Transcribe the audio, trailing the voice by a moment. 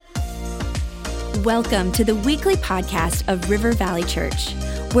Welcome to the weekly podcast of River Valley Church.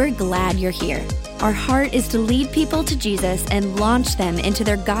 We're glad you're here. Our heart is to lead people to Jesus and launch them into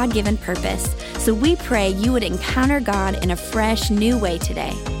their God-given purpose. So we pray you would encounter God in a fresh, new way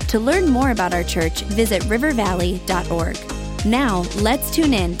today. To learn more about our church, visit rivervalley.org. Now, let's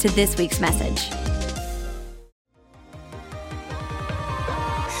tune in to this week's message.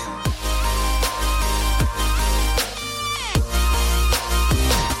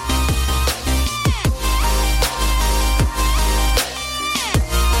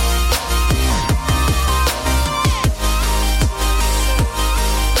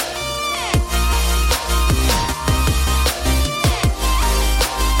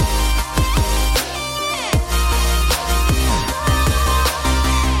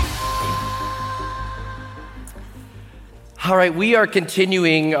 All right, we are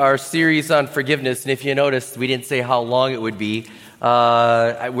continuing our series on forgiveness, and if you noticed, we didn't say how long it would be.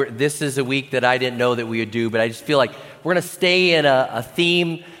 This is a week that I didn't know that we would do, but I just feel like we're going to stay in a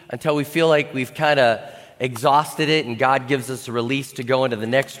theme until we feel like we've kind of exhausted it, and God gives us a release to go into the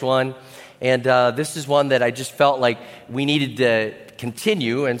next one. And this is one that I just felt like we needed to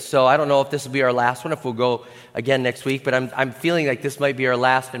continue, and so I don't know if this will be our last one, if we'll go again next week, but I'm feeling like this might be our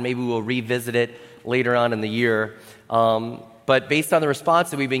last, and maybe we'll revisit it later on in the year. But based on the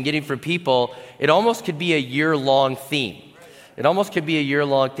response that we've been getting from people, it almost could be a year-long theme. It almost could be a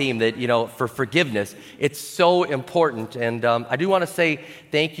year-long theme that, for forgiveness, it's so important. And I do want to say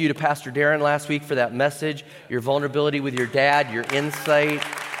thank you to Pastor Darren last week for that message, your vulnerability with your dad, your insight.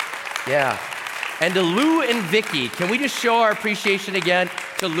 Yeah. And to Lou and Vicky, can we just show our appreciation again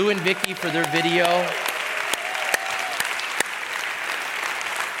to Lou and Vicky for their video?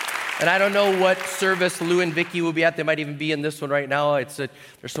 And I don't know what service Lou and Vicky will be at. They might even be in this one right now. There's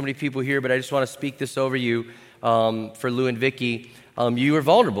so many people here, but I just want to speak this over you for Lou and Vicky. You were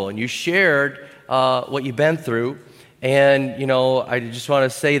vulnerable, and you shared what you've been through. And, I just want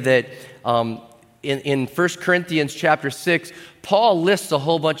to say that in 1 Corinthians chapter 6, Paul lists a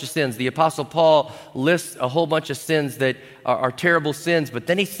whole bunch of sins. The Apostle Paul lists a whole bunch of sins that are terrible sins. But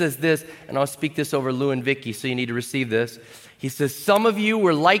then he says this, and I'll speak this over Lou and Vicky, so you need to receive this. He says, some of you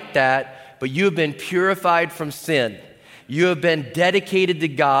were like that, but you have been purified from sin. You have been dedicated to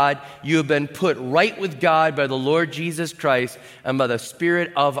God. You have been put right with God by the Lord Jesus Christ and by the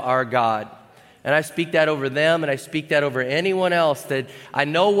Spirit of our God. And I speak that over them, and I speak that over anyone else, that I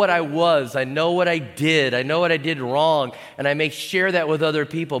know what I was, I know what I did wrong, and I may share that with other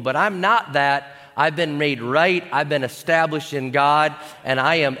people, but I'm not that. I've been made right, I've been established in God, and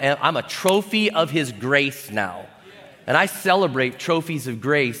I'm a trophy of His grace now. And I celebrate trophies of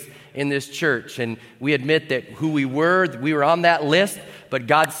grace in this church, and we admit that who we were on that list, but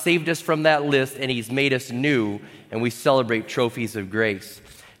God saved us from that list, and He's made us new, and we celebrate trophies of grace.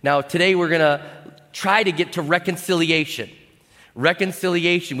 Now, today we're going to try to get to reconciliation.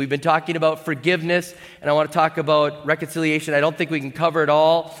 Reconciliation. We've been talking about forgiveness, and I want to talk about reconciliation. I don't think we can cover it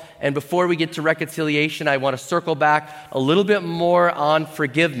all, and before we get to reconciliation, I want to circle back a little bit more on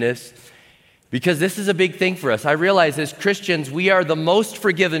forgiveness, because this is a big thing for us. I realize as Christians, we are the most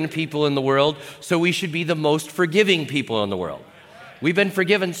forgiven people in the world, so we should be the most forgiving people in the world. We've been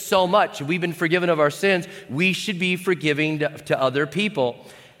forgiven so much. We've been forgiven of our sins. We should be forgiving to other people.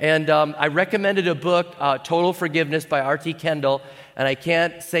 And I recommended a book, Total Forgiveness by R.T. Kendall, and I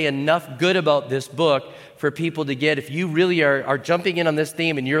can't say enough good about this book for people to get. If you really are jumping in on this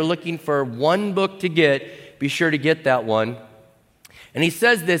theme and you're looking for one book to get, be sure to get that one. And he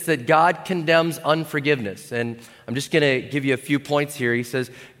says this, that God condemns unforgiveness. And I'm just going to give you a few points here. He says,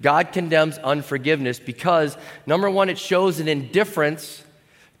 God condemns unforgiveness because, number one, it shows an indifference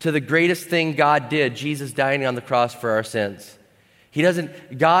to the greatest thing God did, Jesus dying on the cross for our sins.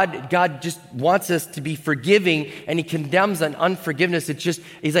 God just wants us to be forgiving, and He condemns an unforgiveness.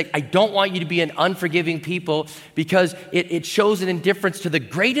 He's like, I don't want you to be an unforgiving people because it shows an indifference to the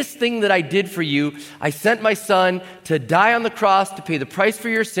greatest thing that I did for you. I sent my Son to die on the cross to pay the price for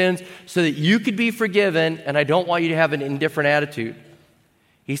your sins so that you could be forgiven, and I don't want you to have an indifferent attitude.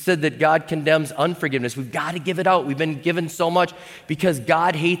 He said that God condemns unforgiveness. We've got to give it out. We've been given so much because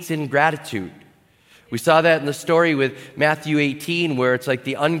God hates ingratitude. We saw that in the story with Matthew 18, where it's like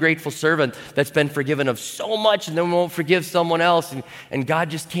the ungrateful servant that's been forgiven of so much and then won't forgive someone else, and God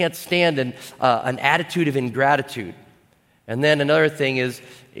just can't stand an attitude of ingratitude. And then another thing is,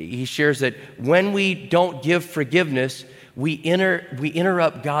 he shares that when we don't give forgiveness, we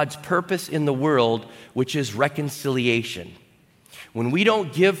interrupt God's purpose in the world, which is reconciliation. When we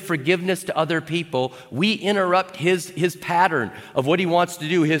don't give forgiveness to other people, we interrupt his pattern of what he wants to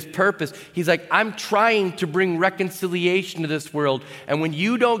do, his purpose. He's like, I'm trying to bring reconciliation to this world. And when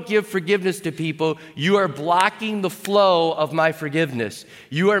you don't give forgiveness to people, you are blocking the flow of my forgiveness.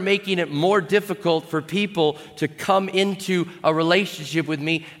 You are making it more difficult for people to come into a relationship with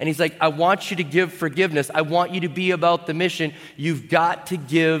me. And he's like, I want you to give forgiveness. I want you to be about the mission. You've got to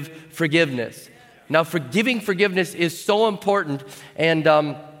give forgiveness. Now, giving forgiveness is so important, and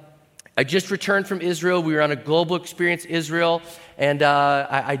I just returned from Israel. We were on a global experience, Israel, and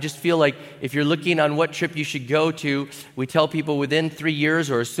I just feel like if you're looking on what trip you should go to, we tell people within 3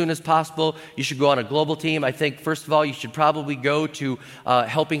 years or as soon as possible, you should go on a global team. I think, first of all, you should probably go to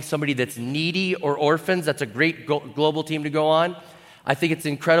helping somebody that's needy or orphans. That's a great global team to go on. I think it's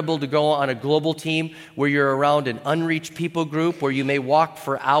incredible to go on a global team where you're around an unreached people group where you may walk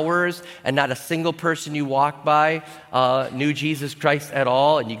for hours and not a single person you walk by knew Jesus Christ at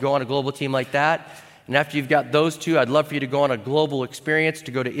all, and you go on a global team like that. And after you've got those two, I'd love for you to go on a global experience,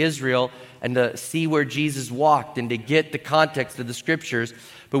 to go to Israel and to see where Jesus walked and to get the context of the scriptures.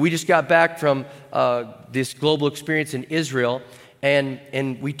 But we just got back from this global experience in Israel,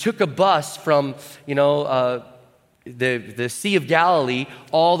 and we took a bus from, the Sea of Galilee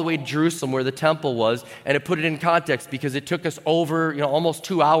all the way to Jerusalem where the temple was, and it put it in context because it took us over almost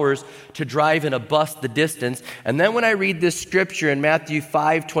 2 hours to drive in a bus the distance. And then when I read this scripture in Matthew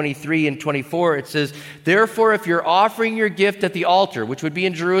 5:23 and 24, it says, therefore if you're offering your gift at the altar, which would be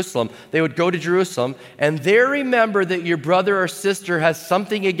in Jerusalem, they would go to Jerusalem, and there remember that your brother or sister has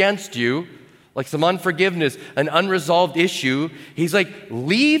something against you, like some unforgiveness, an unresolved issue. He's like,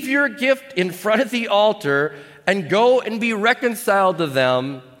 leave your gift in front of the altar and go and be reconciled to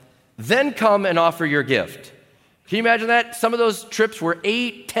them, then come and offer your gift. Can you imagine that? Some of those trips were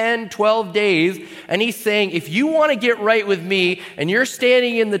 8, 10, 12 days, and he's saying, if you want to get right with me, and you're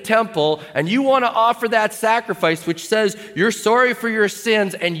standing in the temple, and you want to offer that sacrifice, which says you're sorry for your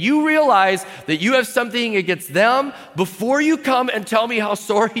sins, and you realize that you have something against them, before you come and tell me how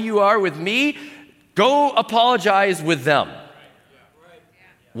sorry you are with me, go apologize with them.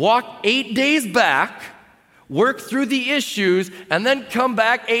 Walk 8 days back, work through the issues, and then come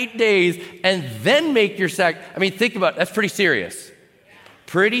back 8 days, and then make your I mean, think about it. That's pretty serious.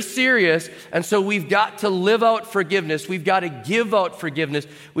 Pretty serious. And so we've got to live out forgiveness. We've got to give out forgiveness.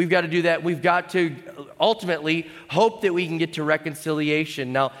 We've got to do that. We've got to ultimately hope that we can get to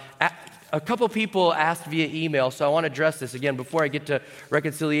reconciliation. Now, a couple people asked via email, so I want to address this again before I get to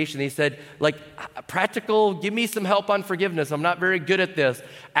reconciliation. They said, practical, give me some help on forgiveness. I'm not very good at this.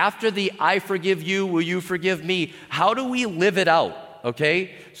 After the I forgive you, will you forgive me? How do we live it out?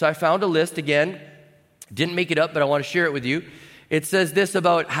 Okay, so I found a list again. Didn't make it up, but I want to share it with you. It says this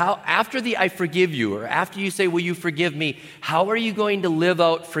about how after the I forgive you, or after you say, will you forgive me, how are you going to live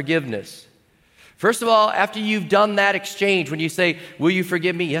out forgiveness? First of all, after you've done that exchange, when you say, will you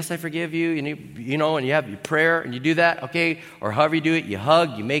forgive me? Yes, I forgive you. And you have your prayer and you do that, okay? Or however you do it, you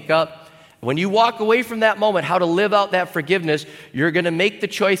hug, you make up. When you walk away from that moment, how to live out that forgiveness, you're going to make the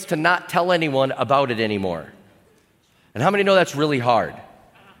choice to not tell anyone about it anymore. And how many know that's really hard?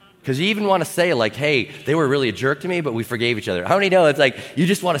 Because you even want to say hey, they were really a jerk to me, but we forgave each other. How many know it's you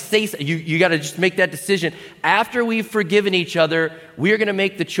just want to say, you got to just make that decision. After we've forgiven each other, we are going to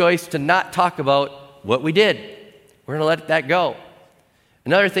make the choice to not talk about what we did. We're going to let that go.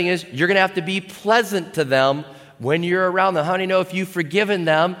 Another thing is you're going to have to be pleasant to them when you're around them. How many know if you've forgiven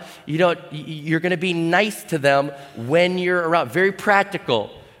them, you're going to be nice to them when you're around? Very practical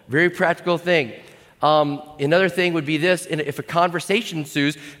thing. Another thing would be this: if a conversation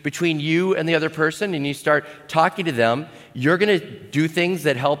ensues between you and the other person and you start talking to them, you're going to do things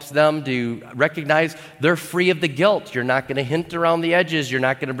that helps them to recognize they're free of the guilt. You're not going to hint around the edges. You're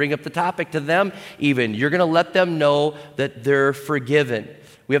not going to bring up the topic to them even. You're going to let them know that they're forgiven.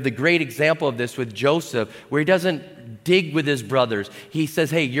 We have the great example of this with Joseph, where he doesn't dig with his brothers. He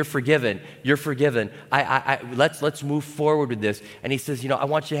says, hey, you're forgiven. You're forgiven. Let's move forward with this. And he says, I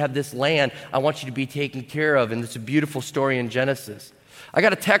want you to have this land. I want you to be taken care of. And it's a beautiful story in Genesis. I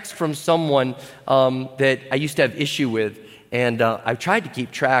got a text from someone that I used to have issue with. And I've tried to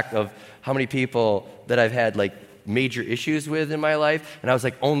keep track of how many people that I've had major issues with in my life. And I was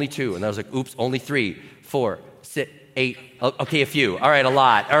only 2. And I was oops, only 3, 4, 6, 8. Okay, a few. All right, a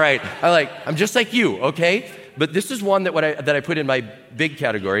lot. All right. I'm just like you, okay? But this is one that I put in my big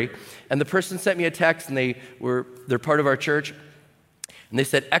category. And the person sent me a text, and they're part of our church. And they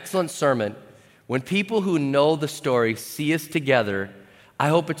said, excellent sermon. When people who know the story see us together, I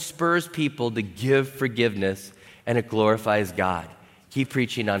hope it spurs people to give forgiveness, and it glorifies God. Keep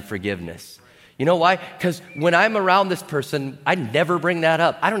preaching on forgiveness. You know why? Because when I'm around this person, I never bring that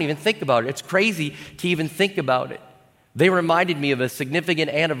up. I don't even think about it. It's crazy to even think about it. They reminded me of a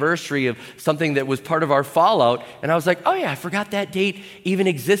significant anniversary of something that was part of our fallout, and I was like, oh yeah, I forgot that date even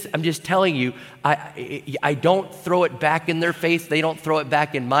exists. I'm just telling you, I don't throw it back in their face. They don't throw it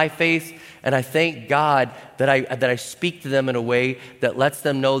back in my face, and I thank God that I speak to them in a way that lets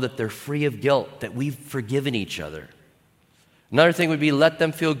them know that they're free of guilt, that we've forgiven each other. Another thing would be let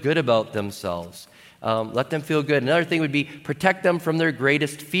them feel good about themselves. Let them feel good. Another thing would be protect them from their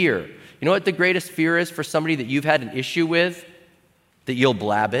greatest fear. You know what the greatest fear is for somebody that you've had an issue with? That you'll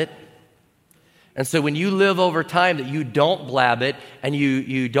blab it. And so when you live over time that you don't blab it and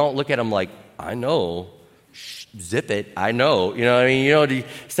you don't look at them like, I know, zip it, I know. You know what I mean? You know, to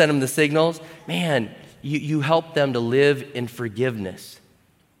send them the signals. Man, you help them to live in forgiveness.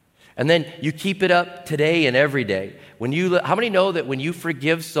 And then you keep it up today and every day. How many know that when you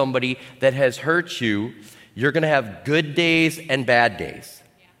forgive somebody that has hurt you, you're going to have good days and bad days?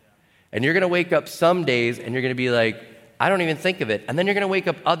 And you're going to wake up some days and you're going to be like, I don't even think of it. And then you're going to wake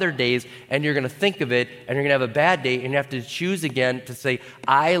up other days and you're going to think of it and you're going to have a bad day and you have to choose again to say,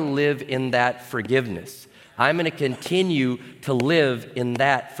 I live in that forgiveness. I'm going to continue to live in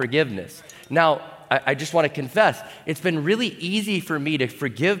that forgiveness. Now, I just want to confess, it's been really easy for me to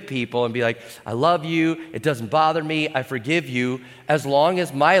forgive people and be like, I love you, it doesn't bother me, I forgive you, as long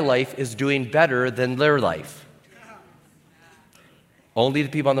as my life is doing better than their life. Only the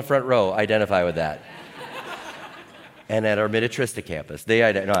people on the front row identify with that. And at our Mid-Atrista campus,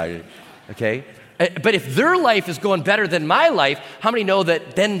 okay? But if their life is going better than my life, how many know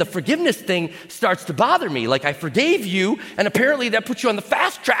that then the forgiveness thing starts to bother me? Like, I forgave you, and apparently that puts you on the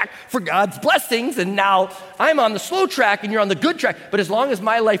fast track for God's blessings, and now I'm on the slow track and you're on the good track. But as long as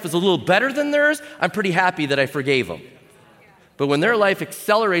my life is a little better than theirs, I'm pretty happy that I forgave them. But when their life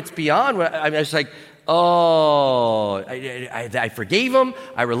accelerates beyond, I'm just like, oh, I forgave them,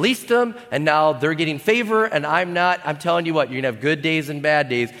 I released them, and now they're getting favor, and I'm not. I'm telling you what, you're going to have good days and bad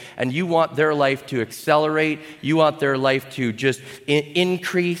days, and you want their life to accelerate. You want their life to just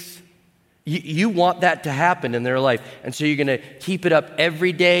increase. You want that to happen in their life, and so you're going to keep it up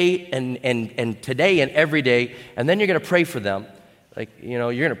every day and today and every day, and then you're going to pray for them. Like, you know,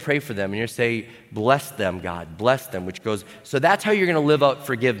 you're going to pray for them, and you're going to say, bless them, God, bless them, which goes, so that's how you're going to live out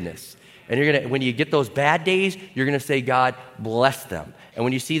forgiveness. And you're going to, when you get those bad days, you're going to say, God, bless them. And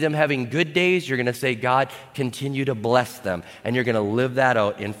when you see them having good days, you're going to say, God, continue to bless them. And you're going to live that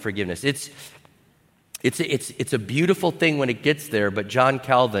out in forgiveness. It's a beautiful thing when it gets there, but John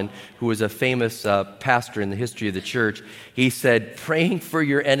Calvin, who was a famous pastor in the history of the church, he said, praying for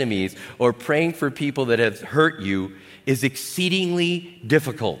your enemies or praying for people that have hurt you is exceedingly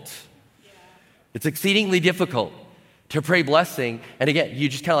difficult. It's exceedingly difficult to pray blessing. And again, you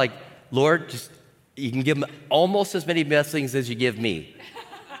just kind of like, Lord, you can give them almost as many blessings as you give me.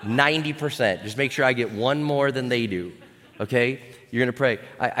 90%. Just make sure I get one more than they do. Okay? You're going to pray.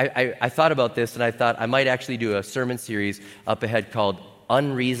 I thought about this, and I thought I might actually do a sermon series up ahead called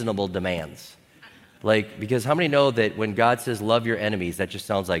Unreasonable Demands. Because how many know that when God says love your enemies, that just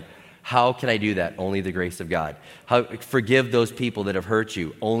sounds like, how can I do that? Only the grace of God. Forgive those people that have hurt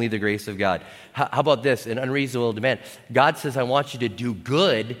you. Only the grace of God. How about this? An unreasonable demand. God says, I want you to do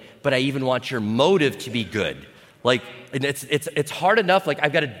good, but I even want your motive to be good. And it's hard enough,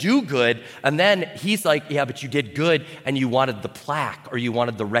 I've got to do good, and then he's like, yeah, but you did good, and you wanted the plaque, or you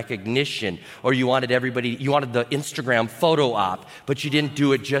wanted the recognition, or you wanted the Instagram photo op, but you didn't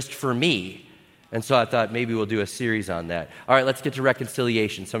do it just for me. And so I thought maybe we'll do a series on that. All right, let's get to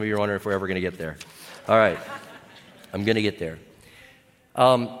reconciliation. Some of you are wondering if we're ever going to get there. All right, I'm going to get there.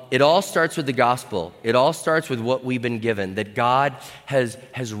 It all starts with the gospel. It all starts with what we've been given, that God has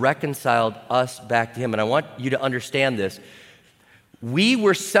reconciled us back to him. And I want you to understand this. We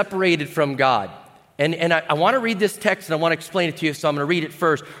were separated from God. And I want to read this text, and I want to explain it to you, so I'm going to read it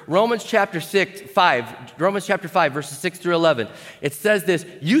first. Romans chapter 5, verses 6 through 11. It says this,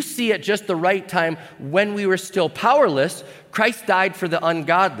 you see at just the right time when we were still powerless, Christ died for the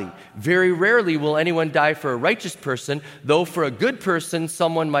ungodly. Very rarely will anyone die for a righteous person, though for a good person,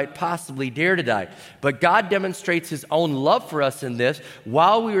 someone might possibly dare to die. But God demonstrates his own love for us in this.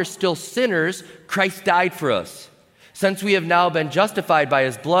 While we were still sinners, Christ died for us. Since we have now been justified by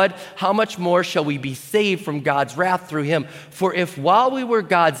his blood, how much more shall we be saved from God's wrath through him? For if while we were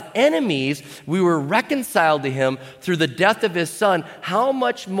God's enemies, we were reconciled to him through the death of his son, how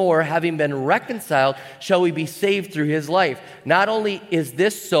much more, having been reconciled, shall we be saved through his life? Not only is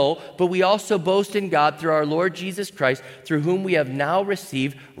this so, but we also boast in God through our Lord Jesus Christ, through whom we have now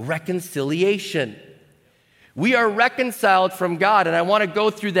received reconciliation. We are reconciled from God, and I want to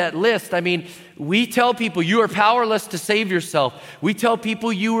go through that list. I mean, we tell people you are powerless to save yourself. We tell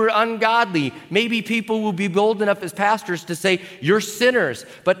people you are ungodly. Maybe people will be bold enough as pastors to say you're sinners,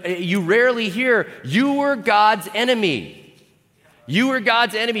 but you rarely hear you were God's enemy. You were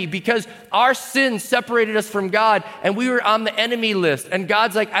God's enemy because our sin separated us from God, and we were on the enemy list. And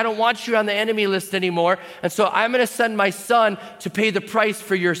God's like, I don't want you on the enemy list anymore, and so I'm going to send my son to pay the price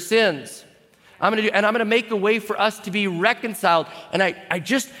for your sins. I'm going to make a way for us to be reconciled. And I'm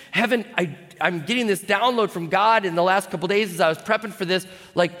getting this download from God in the last couple days as I was prepping for this.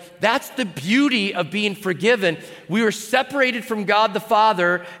 Like, that's the beauty of being forgiven. We were separated from God the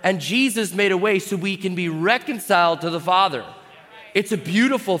Father, and Jesus made a way so we can be reconciled to the Father. It's a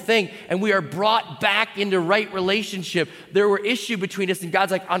beautiful thing, and we are brought back into right relationship. There were issues between us, and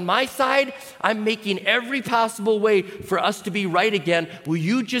God's like, on my side, I'm making every possible way for us to be right again. Will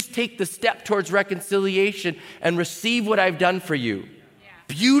you just take the step towards reconciliation and receive what I've done for you? Yeah.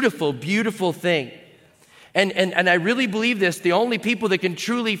 Beautiful, beautiful thing. And I really believe this. The only people that can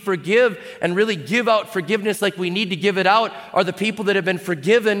truly forgive and really give out forgiveness like we need to give it out are the people that have been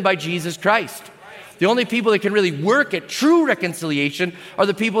forgiven by Jesus Christ. The only people that can really work at true reconciliation are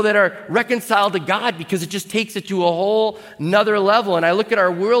the people that are reconciled to God, because it just takes it to a whole nother level. And I look at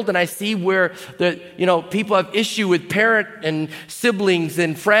our world and I see where people have issue with parent and siblings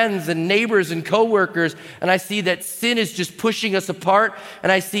and friends and neighbors and coworkers. And I see that sin is just pushing us apart.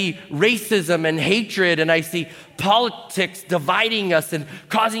 And I see racism and hatred, and I see politics dividing us and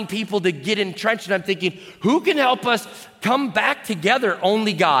causing people to get entrenched. And I'm thinking, who can help us come back together?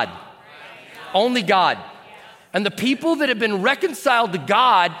 Only God. Only God. And the people that have been reconciled to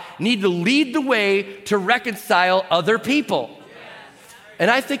God need to lead the way to reconcile other people. And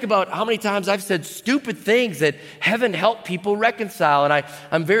I think about how many times I've said stupid things that haven't helped people reconcile. And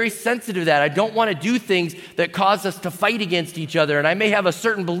I'm very sensitive to that. I don't want to do things that cause us to fight against each other. And I may have a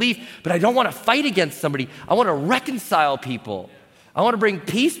certain belief, but I don't want to fight against somebody. I want to reconcile people. I want to bring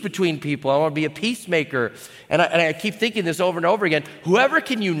peace between people. I want to be a peacemaker. And I keep thinking this over and over again. Whoever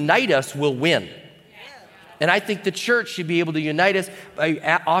can unite us will win. And I think the church should be able to unite us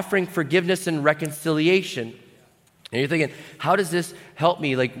by offering forgiveness and reconciliation. And you're thinking, how does this help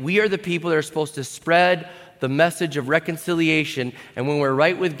me? Like, we are the people that are supposed to spread the message of reconciliation. And when we're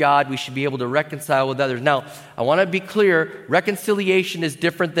right with God, we should be able to reconcile with others. Now, I want to be clear. Reconciliation is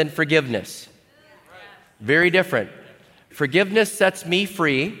different than forgiveness. Very different. Forgiveness sets me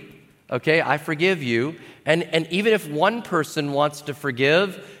free, okay? I forgive you. And even if one person wants to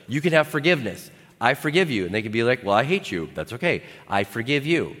forgive, you can have forgiveness. I forgive you. And they can be like, well, I hate you. That's okay. I forgive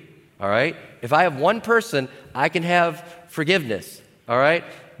you, all right? If I have one person, I can have forgiveness, all right?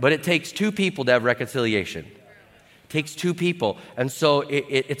 But it takes two people to have reconciliation. It takes two people. And so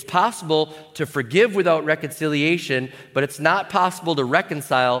it's possible to forgive without reconciliation, but it's not possible to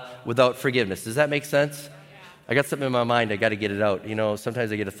reconcile without forgiveness. Does that make sense? I got something in my mind. I got to get it out. You know,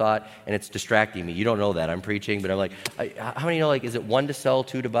 sometimes I get a thought and it's distracting me. You don't know that. I'm preaching, but I'm like, how many know, like, is it 1 to sell,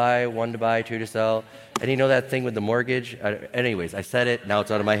 2 to buy, 1 to buy, 2 to sell? And you know that thing with the mortgage? Anyways, I said it. Now it's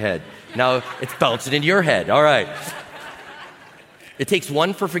out of my head. Now it's bouncing into your head. All right. It takes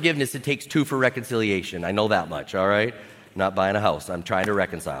 1 for forgiveness. It takes 2 for reconciliation. I know that much. All right. I'm not buying a house. I'm trying to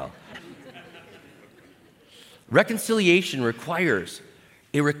reconcile. Reconciliation requires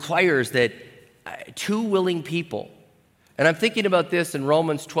that 2 willing people. And I'm thinking about this in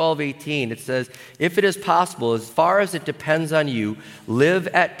Romans 12:18. It says, if it is possible, as far as it depends on you, live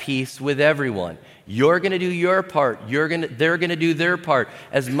at peace with everyone. You're going to do your part. They're going to do their part.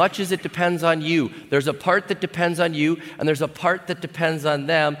 As much as it depends on you. There's a part that depends on you, and there's a part that depends on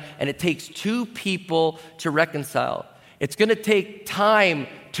them, and it takes 2 people to reconcile. It's going to take time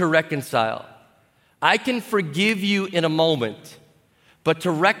to reconcile. I can forgive you in a moment, but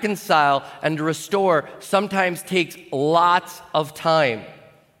to reconcile and to restore sometimes takes lots of time.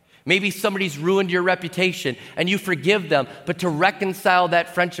 Maybe somebody's ruined your reputation and you forgive them, but to reconcile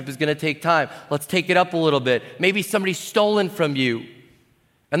that friendship is going to take time. Let's take it up a little bit. Maybe somebody's stolen from you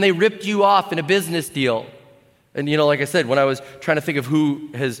and they ripped you off in a business deal. And, like I said, when I was trying to think of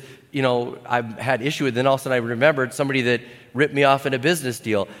who has, I've had issue with, then all of a sudden I remembered somebody that ripped me off in a business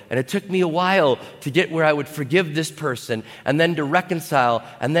deal. And it took me a while to get where I would forgive this person and then to reconcile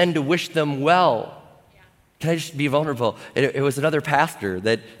and then to wish them well. Yeah. Can I just be vulnerable? It was another pastor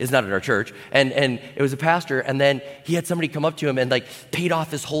that is not at our church. And it was a pastor, and then he had somebody come up to him and paid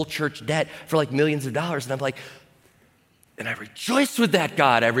off his whole church debt for millions of dollars. And I'm like, and I rejoiced with that,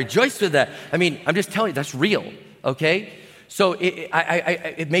 God. I rejoiced with that. I mean, I'm just telling you, that's real, okay? So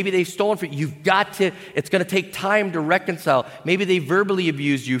maybe they've stolen from you. It's going to take time to reconcile. Maybe they verbally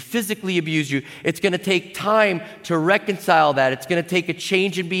abused you, physically abused you. It's going to take time to reconcile that. It's going to take a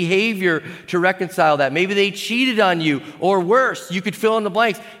change in behavior to reconcile that. Maybe they cheated on you, or worse, you could fill in the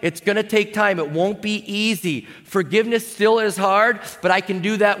blanks. It's going to take time. It won't be easy. Forgiveness still is hard, but I can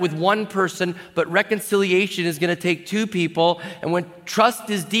do that with one person. But reconciliation is going to take two people. And when trust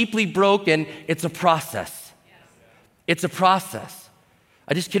is deeply broken, it's a process. It's a process.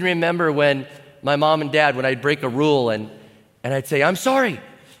 I just can remember when my mom and dad, when I'd break a rule and I'd say, I'm sorry,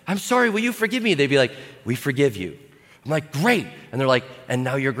 will you forgive me? They'd be like, we forgive you. I'm like, great. And they're like, and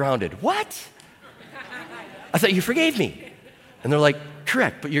now you're grounded. What? I thought you forgave me. And they're like,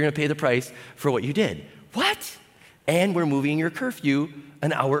 correct, but you're going to pay the price for what you did. What? And we're moving your curfew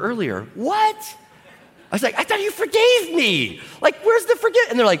an hour earlier. What? I was like, I thought you forgave me. Like, where's the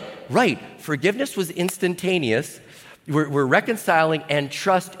forgiveness? And they're like, right, forgiveness was instantaneous. We're reconciling, and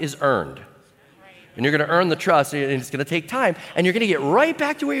trust is earned. And you're going to earn the trust, and it's going to take time, and you're going to get right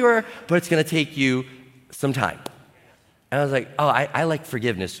back to where you were, but it's going to take you some time. And I was like, oh, I like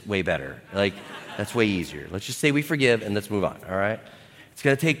forgiveness way better. Like, that's way easier. Let's just say we forgive, and let's move on, all right? It's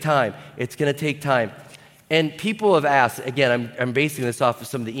going to take time. It's going to take time. And people have asked, again, I'm basing this off of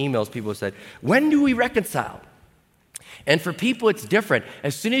some of the emails people have said, when do we reconcile? And for people, it's different.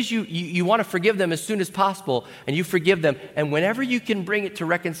 As soon as you want to forgive them as soon as possible, and you forgive them, and whenever you can bring it to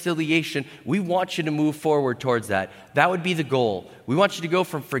reconciliation, we want you to move forward towards that. That would be the goal. We want you to go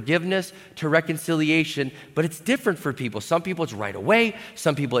from forgiveness to reconciliation, but it's different for people. Some people it's right away.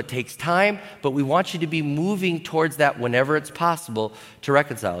 Some people it takes time, but we want you to be moving towards that whenever it's possible to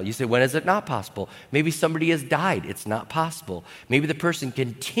reconcile. You say, when is it not possible? Maybe somebody has died. It's not possible. Maybe the person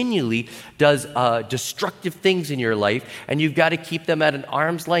continually does destructive things in your life, and you've got to keep them at an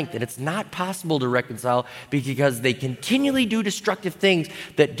arm's length, and it's not possible to reconcile because they continually do destructive things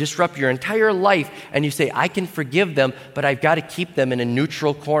that disrupt your entire life, and you say, I can forgive them, but I've got to keep them in a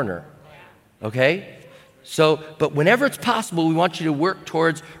neutral corner, okay? So, but whenever it's possible, we want you to work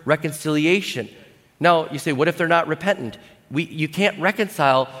towards reconciliation. Now, you say, what if they're not repentant? You can't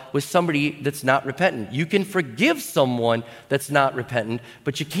reconcile with somebody that's not repentant. You can forgive someone that's not repentant,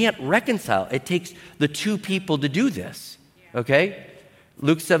 but you can't reconcile. It takes the two people to do this, okay?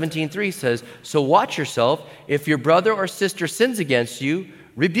 Luke 17:3 says, so watch yourself. If your brother or sister sins against you,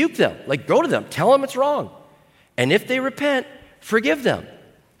 rebuke them. Like, go to them. Tell them it's wrong. And if they repent, forgive them.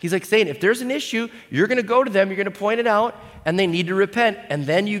 He's like saying, if there's an issue, you're going to go to them, you're going to point it out, and they need to repent, and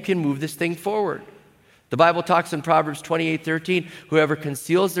then you can move this thing forward. The Bible talks in Proverbs 28:13, whoever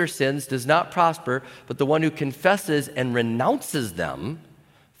conceals their sins does not prosper, but the one who confesses and renounces them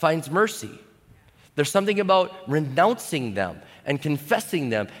finds mercy. There's something about renouncing them and confessing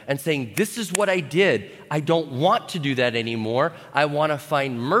them and saying, this is what I did. I don't want to do that anymore. I want to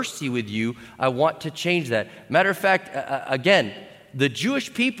find mercy with you. I want to change that. Matter of fact, again, the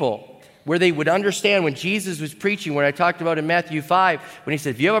Jewish people, where they would understand when Jesus was preaching, when I talked about in Matthew 5, when he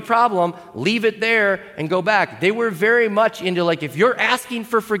said, if you have a problem, leave it there and go back. They were very much into like, if you're asking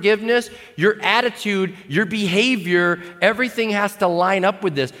for forgiveness, your attitude, your behavior, everything has to line up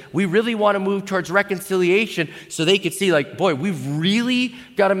with this. We really want to move towards reconciliation so they could see like, boy, we've really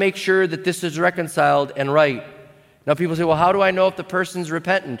got to make sure that this is reconciled and right. Now people say, well, how do I know if the person's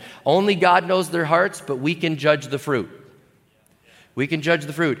repentant? Only God knows their hearts, but we can judge the fruit. We can judge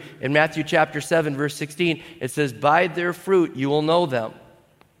the fruit. In Matthew chapter 7, verse 16, it says, by their fruit you will know them.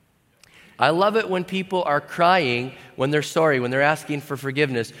 I love it when people are crying when they're sorry, when they're asking for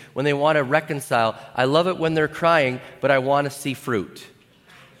forgiveness, when they want to reconcile. I love it when they're crying, but I want to see fruit.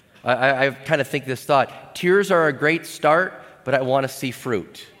 I kind of think this thought. Tears are a great start, but I want to see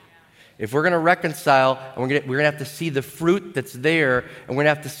fruit. If we're going to reconcile, and we're going to have to see the fruit that's there, and we're going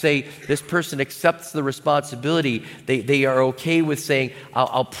to have to say, this person accepts the responsibility. They are okay with saying,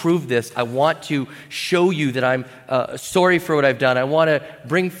 I'll prove this. I want to show you that I'm sorry for what I've done. I want to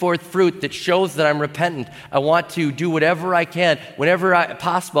bring forth fruit that shows that I'm repentant. I want to do whatever I can. Whenever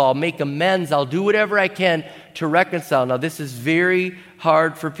possible, I'll make amends. I'll do whatever I can to reconcile. Now, this is very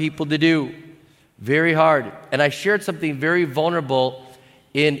hard for people to do. Very hard. And I shared something very vulnerable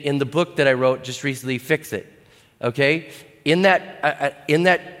in the book that I wrote just recently, Fix It, okay? In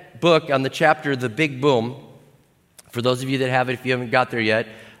that book, on the chapter, The Big Boom, for those of you that have it, if you haven't got there yet,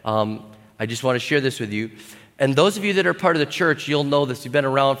 I just want to share this with you. And those of you that are part of the church, you'll know this. You've been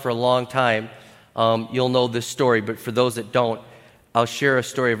around for a long time. You'll know this story. But for those that don't, I'll share a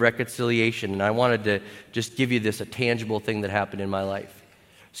story of reconciliation. And I wanted to just give you this, a tangible thing that happened in my life.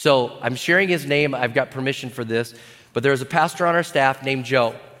 So I'm sharing his name. I've got permission for this. But there was a pastor on our staff named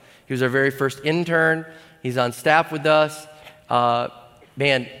Joe. He was our very first intern. He's on staff with us.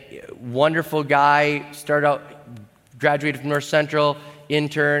 Man, wonderful guy, started out, graduated from North Central,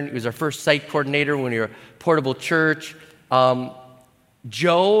 intern. He was our first site coordinator when we were a portable church.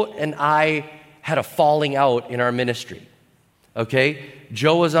 Joe and I had a falling out in our ministry, okay?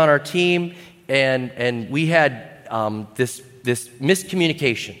 Joe was on our team, and we had this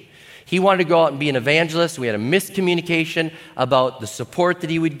miscommunication. He wanted to go out and be an evangelist. We had a miscommunication about the support that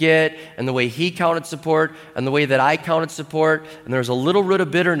he would get and the way he counted support and the way that I counted support. And there was a little root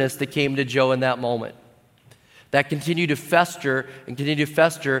of bitterness that came to Joe in that moment. That continued to fester and continued to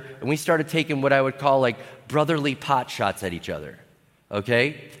fester, and we started taking what I would call like brotherly pot shots at each other,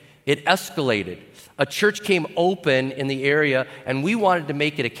 okay? It escalated. A church came open in the area, and we wanted to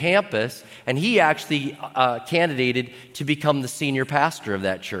make it a campus, and he actually candidated to become the senior pastor of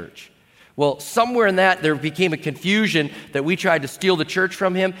that church. Well, somewhere in that, there became a confusion that we tried to steal the church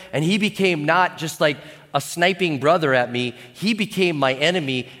from him, and he became not just like a sniping brother at me, he became my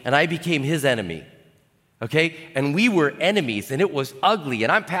enemy, and I became his enemy. Okay? And we were enemies, and it was ugly.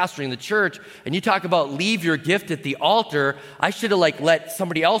 And I'm pastoring the church, and you talk about leave your gift at the altar. I should have let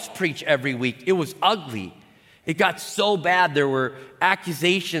somebody else preach every week. It was ugly. It got so bad. There were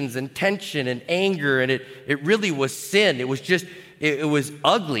accusations and tension and anger, and it really was sin. It was just, it was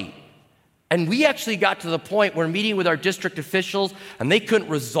ugly. And we actually got to the point where meeting with our district officials, and they couldn't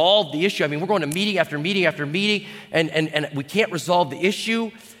resolve the issue. I mean, we're going to meeting after meeting after meeting, and we can't resolve the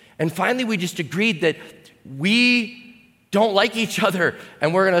issue. And finally, we just agreed that we don't like each other,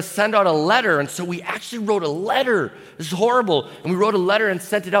 and we're going to send out a letter. And so we actually wrote a letter. This is horrible. And we wrote a letter and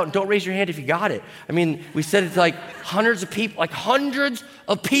sent it out. And don't raise your hand if you got it. I mean, we sent it to like hundreds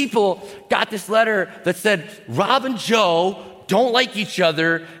of people got this letter that said, Rob and Joe don't like each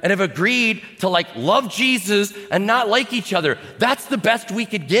other and have agreed to love Jesus and not like each other. That's the best we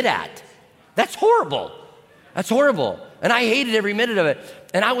could get at. That's horrible. That's horrible. And I hated every minute of it.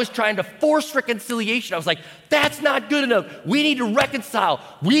 And I was trying to force reconciliation. I was like, that's not good enough. We need to reconcile.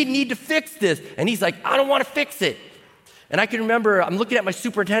 We need to fix this. And he's like, I don't want to fix it. And I can remember, I'm looking at my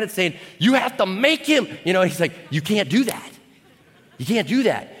superintendent saying, you have to make him. He's like, you can't do that. You can't do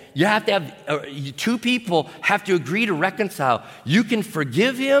that. You have to have, two people have to agree to reconcile. You can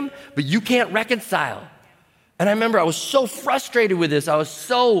forgive him, but you can't reconcile. And I remember I was so frustrated with this. I was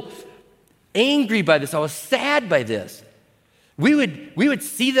so angry by this. I was sad by this. We would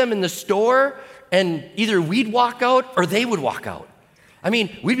see them in the store, and either we'd walk out or they would walk out. I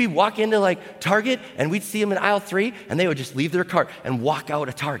mean, we'd be walking into Target, and we'd see them in aisle 3, and they would just leave their cart and walk out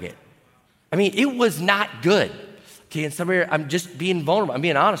of Target. I mean, it was not good. Okay, and somebody, I'm just being vulnerable. I'm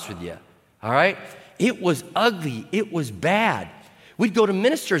being honest with you, all right? It was ugly. It was bad. We'd go to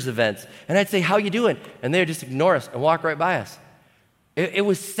ministers' events, and I'd say, how you doing? And they would just ignore us and walk right by us. It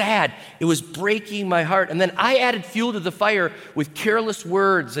was sad. It was breaking my heart. And then I added fuel to the fire with careless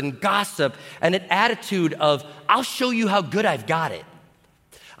words and gossip and an attitude of, I'll show you how good I've got it.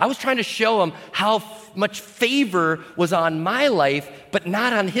 I was trying to show him how much favor was on my life, but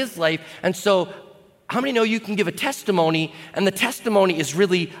not on his life. And so, how many know you can give a testimony, and the testimony is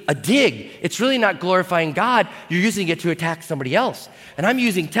really a dig? It's really not glorifying God. You're using it to attack somebody else. And I'm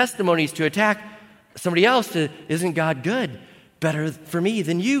using testimonies to attack somebody else to, isn't God good? Better for me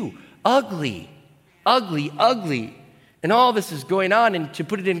than you. Ugly, ugly, ugly. And all this is going on, and to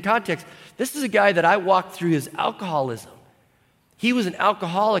put it in context, this is a guy that I walked through his alcoholism. He was an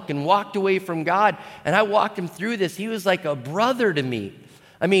alcoholic and walked away from God, and I walked him through this. He was like a brother to me.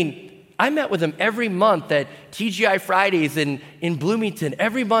 I mean, I met with him every month at TGI Fridays in Bloomington.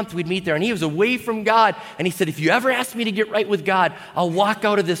 Every month we'd meet there, and he was away from God. And he said, if you ever ask me to get right with God, I'll walk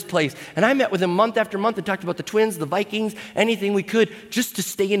out of this place. And I met with him month after month and talked about the Twins, the Vikings, anything we could just to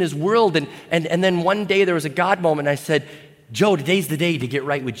stay in his world. And then one day there was a God moment, and I said, Joe, today's the day to get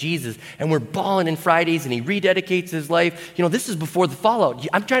right with Jesus. And we're balling in Fridays, and he rededicates his life. This is before the fallout.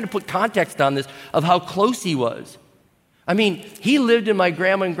 I'm trying to put context on this of how close he was. I mean, he lived in my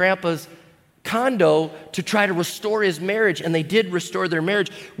grandma and grandpa's condo to try to restore his marriage, and they did restore their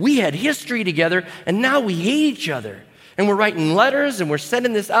marriage. We had history together, and now we hate each other. And we're writing letters, and we're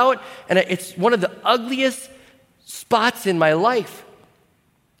sending this out, and it's one of the ugliest spots in my life.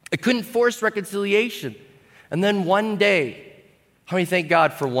 I couldn't force reconciliation. And then one day, how many thank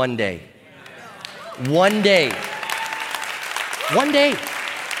God for one day? One day. One day.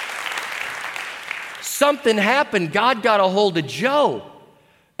 Something happened. God got a hold of Joe.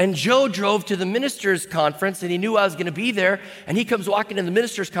 And Joe drove to the ministers' conference, and he knew I was going to be there. And he comes walking in the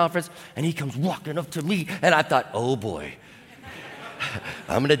ministers' conference, and he comes walking up to me. And I thought, oh boy,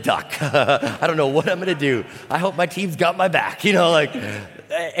 I'm going to duck. I don't know what I'm going to do. I hope my team's got my back,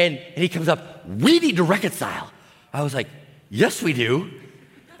 And he comes up, we need to reconcile. I was like, yes, we do.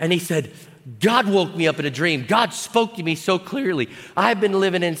 And he said, God woke me up in a dream. God spoke to me so clearly. I've been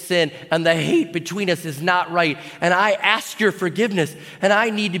living in sin, and the hate between us is not right. And I ask your forgiveness, and I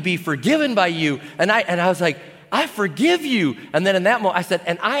need to be forgiven by you. And I was like, I forgive you. And then in that moment, I said,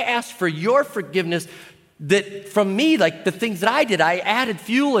 and I ask for your forgiveness that from me, like the things that I did, I added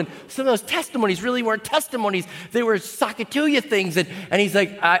fuel, and some of those testimonies really weren't testimonies. They were Sakatuya things. And he's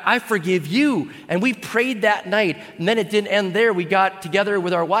like, I forgive you. And we prayed that night. And then it didn't end there. We got together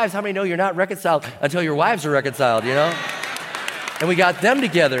with our wives. How many know you're not reconciled until your wives are reconciled, you know? And we got them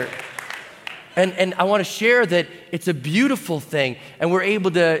together. And I want to share that it's a beautiful thing. And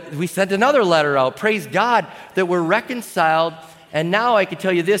we sent another letter out. Praise God that we're reconciled. And now I can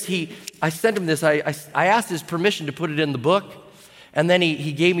tell you this, I sent him this, I asked his permission to put it in the book, and then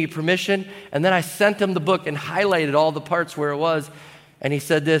he gave me permission, and then I sent him the book and highlighted all the parts where it was, and he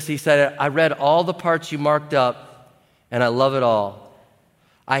said this, he said, I read all the parts you marked up, and I love it all.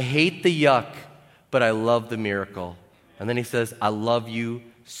 I hate the yuck, but I love the miracle. And then he says, I love you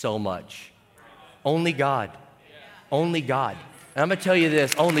so much. Only God. Only God. And I'm going to tell you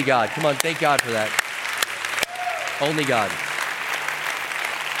this, only God. Come on, thank God for that. Only God.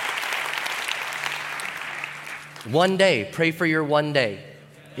 One day, pray for your one day.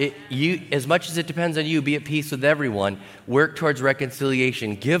 As much as it depends on you, be at peace with everyone. Work towards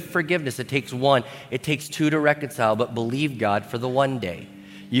reconciliation. Give forgiveness. It takes one. It takes two to reconcile, but believe God for the one day.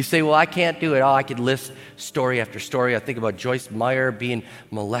 You say, well, I can't do it. Oh, I could list story after story. I think about Joyce Meyer being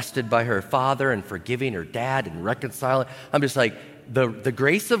molested by her father and forgiving her dad and reconciling. I'm just like, the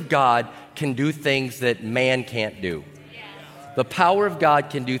grace of God can do things that man can't do. The power of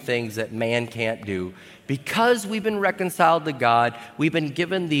God can do things that man can't do. Because we've been reconciled to God, we've been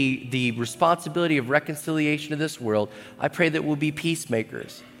given the responsibility of reconciliation to this world, I pray that we'll be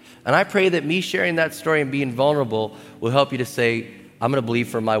peacemakers. And I pray that me sharing that story and being vulnerable will help you to say, I'm going to believe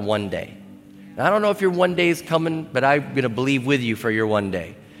for my one day. Now, I don't know if your one day is coming, but I'm going to believe with you for your one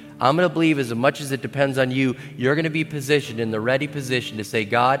day. I'm going to believe as much as it depends on you, you're going to be positioned in the ready position to say,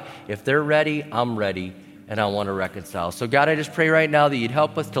 God, if they're ready, I'm ready. And I want to reconcile. So God, I just pray right now that you'd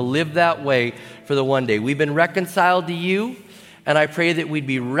help us to live that way for the one day. We've been reconciled to you, and I pray that we'd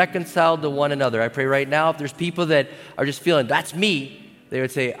be reconciled to one another. I pray right now if there's people that are just feeling, that's me, they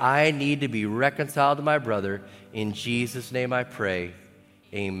would say, I need to be reconciled to my brother. In Jesus' name I pray,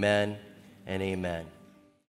 amen and amen.